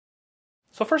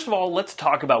So first of all, let's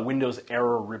talk about Windows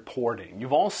error reporting.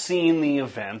 You've all seen the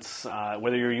events,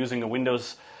 whether you're using a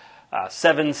Windows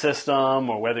 7 system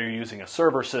or whether you're using a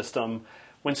server system.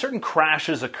 When certain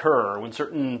crashes occur, when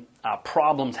certain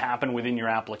problems happen within your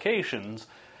applications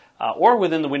or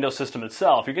within the Windows system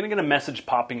itself, you're going to get a message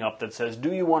popping up that says,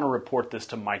 do you want to report this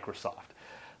to Microsoft?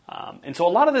 And so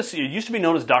a lot of this, it used to be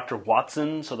known as Dr.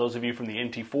 Watson. So those of you from the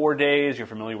NT4 days, you're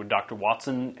familiar with Dr.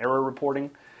 Watson error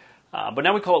reporting. But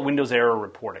now we call it Windows error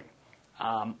reporting.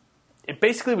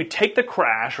 Basically, we take the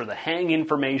crash or the hang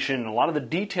information, and a lot of the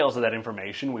details of that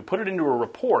information, we put it into a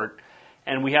report,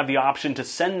 and we have the option to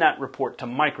send that report to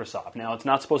Microsoft. Now, it's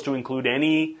not supposed to include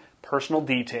any personal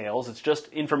details. It's just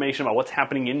information about what's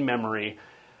happening in memory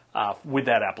with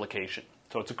that application.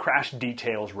 So it's a crash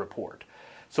details report.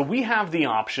 So we have the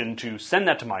option to send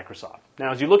that to Microsoft.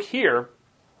 Now, as you look here,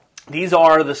 these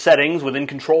are the settings within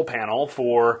Control Panel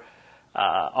for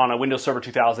on a Windows Server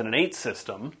 2008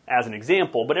 system, as an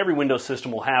example, but every Windows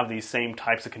system will have these same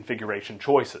types of configuration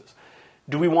choices.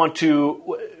 Do we want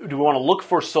to look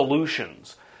for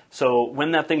solutions? So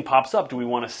when that thing pops up, do we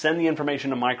want to send the information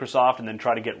to Microsoft and then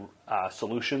try to get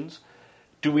solutions?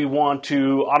 Do we want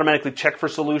to automatically check for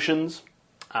solutions?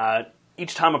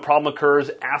 Each time a problem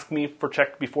occurs, ask me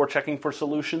before checking for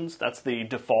solutions. That's the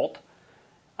default.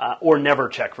 Or never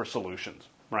check for solutions.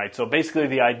 Right, so basically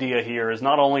the idea here is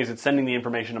not only is it sending the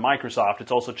information to Microsoft,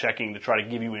 it's also checking to try to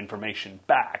give you information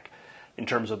back in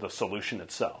terms of the solution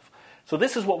itself. So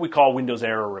this is what we call Windows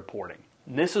error reporting.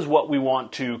 And this is what we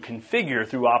want to configure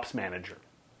through Ops Manager.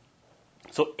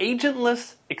 So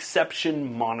agentless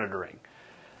exception monitoring.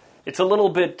 It's a little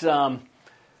bit of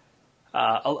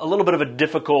a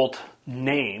difficult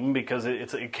name because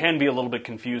it can be a little bit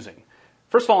confusing.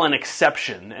 First of all, an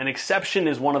exception. An exception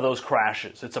is one of those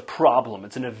crashes. It's a problem.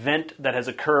 It's an event that has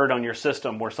occurred on your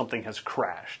system where something has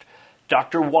crashed.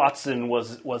 Dr. Watson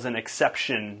was an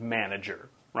exception manager,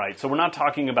 right? So we're not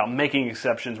talking about making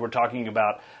exceptions. We're talking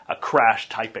about a crash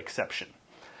type exception.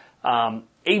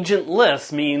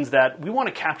 Agentless means that we want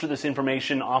to capture this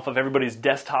information off of everybody's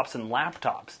desktops and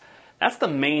laptops. That's the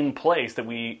main place that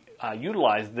we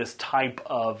utilize this type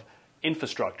of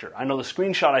infrastructure. I know the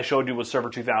screenshot I showed you was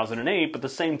Server 2008, but the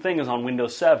same thing is on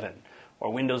Windows 7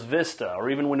 or Windows Vista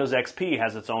or even Windows XP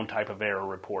has its own type of error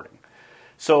reporting.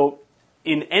 So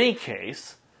in any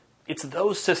case, it's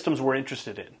those systems we're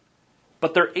interested in,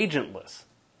 but they're agentless,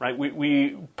 right?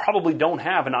 We probably don't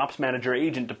have an Ops Manager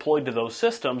agent deployed to those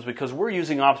systems because we're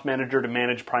using Ops Manager to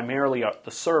manage primarily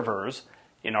the servers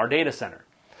in our data center.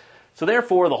 So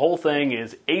therefore, the whole thing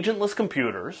is agentless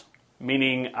computers,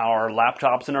 meaning our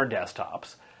laptops and our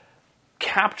desktops,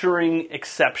 capturing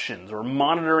exceptions or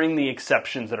monitoring the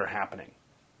exceptions that are happening.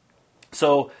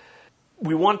 So what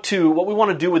we want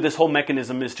to do with this whole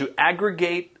mechanism is to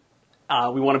aggregate,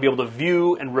 we want to be able to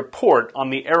view and report on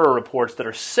the error reports that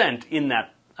are sent in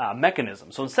that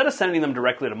mechanism. So instead of sending them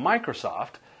directly to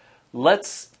Microsoft,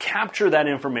 let's capture that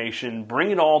information, bring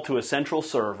it all to a central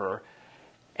server,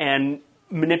 and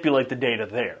manipulate the data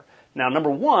there. Now,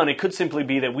 number one, it could simply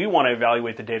be that we want to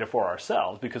evaluate the data for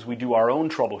ourselves because we do our own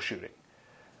troubleshooting.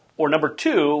 Or number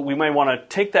two, we might want to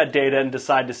take that data and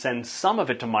decide to send some of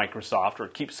it to Microsoft or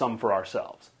keep some for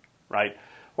ourselves, right?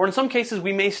 Or in some cases,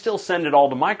 we may still send it all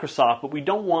to Microsoft, but we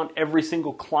don't want every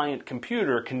single client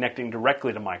computer connecting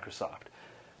directly to Microsoft.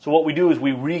 So what we do is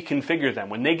we reconfigure them.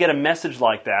 When they get a message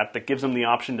like that gives them the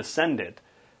option to send it,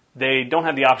 they don't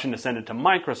have the option to send it to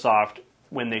Microsoft.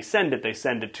 When they send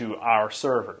it to our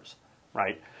servers.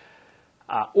 Right?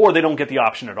 Or they don't get the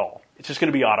option at all. It's just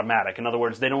going to be automatic. In other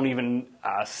words, they don't even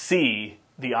see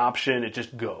the option. It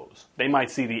just goes. They might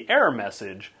see the error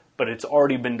message, but it's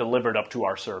already been delivered up to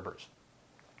our servers.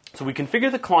 So we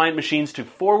configure the client machines to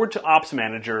forward to Ops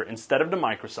Manager instead of to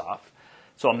Microsoft.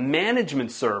 So a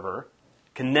management server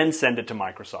can then send it to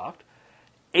Microsoft.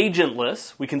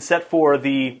 Agentless, we can set for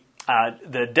the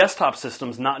desktop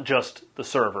systems, not just the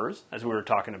servers, as we were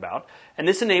talking about. And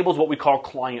this enables what we call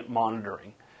client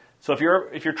monitoring. So if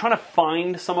you're trying to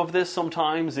find some of this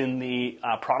sometimes in the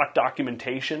product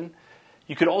documentation,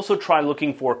 you could also try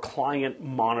looking for client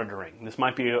monitoring. This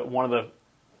might be one of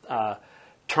the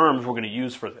terms we're going to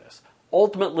use for this.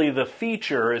 Ultimately, the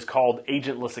feature is called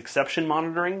agentless exception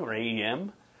monitoring, or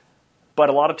AEM, but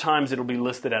a lot of times it'll be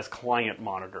listed as client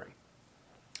monitoring.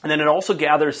 And then it also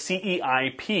gathers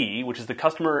CEIP, which is the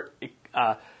Customer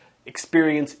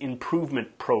Experience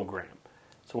Improvement Program.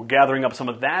 So we're gathering up some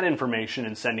of that information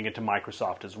and sending it to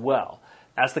Microsoft as well.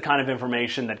 That's the kind of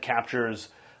information that captures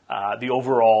the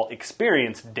overall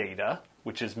experience data,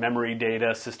 which is memory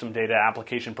data, system data,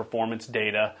 application performance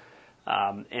data,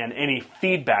 and any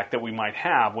feedback that we might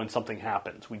have when something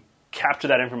happens. We capture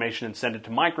that information and send it to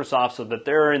Microsoft so that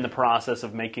they're in the process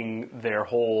of making their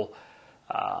whole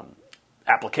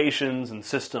applications and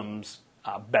systems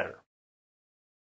better.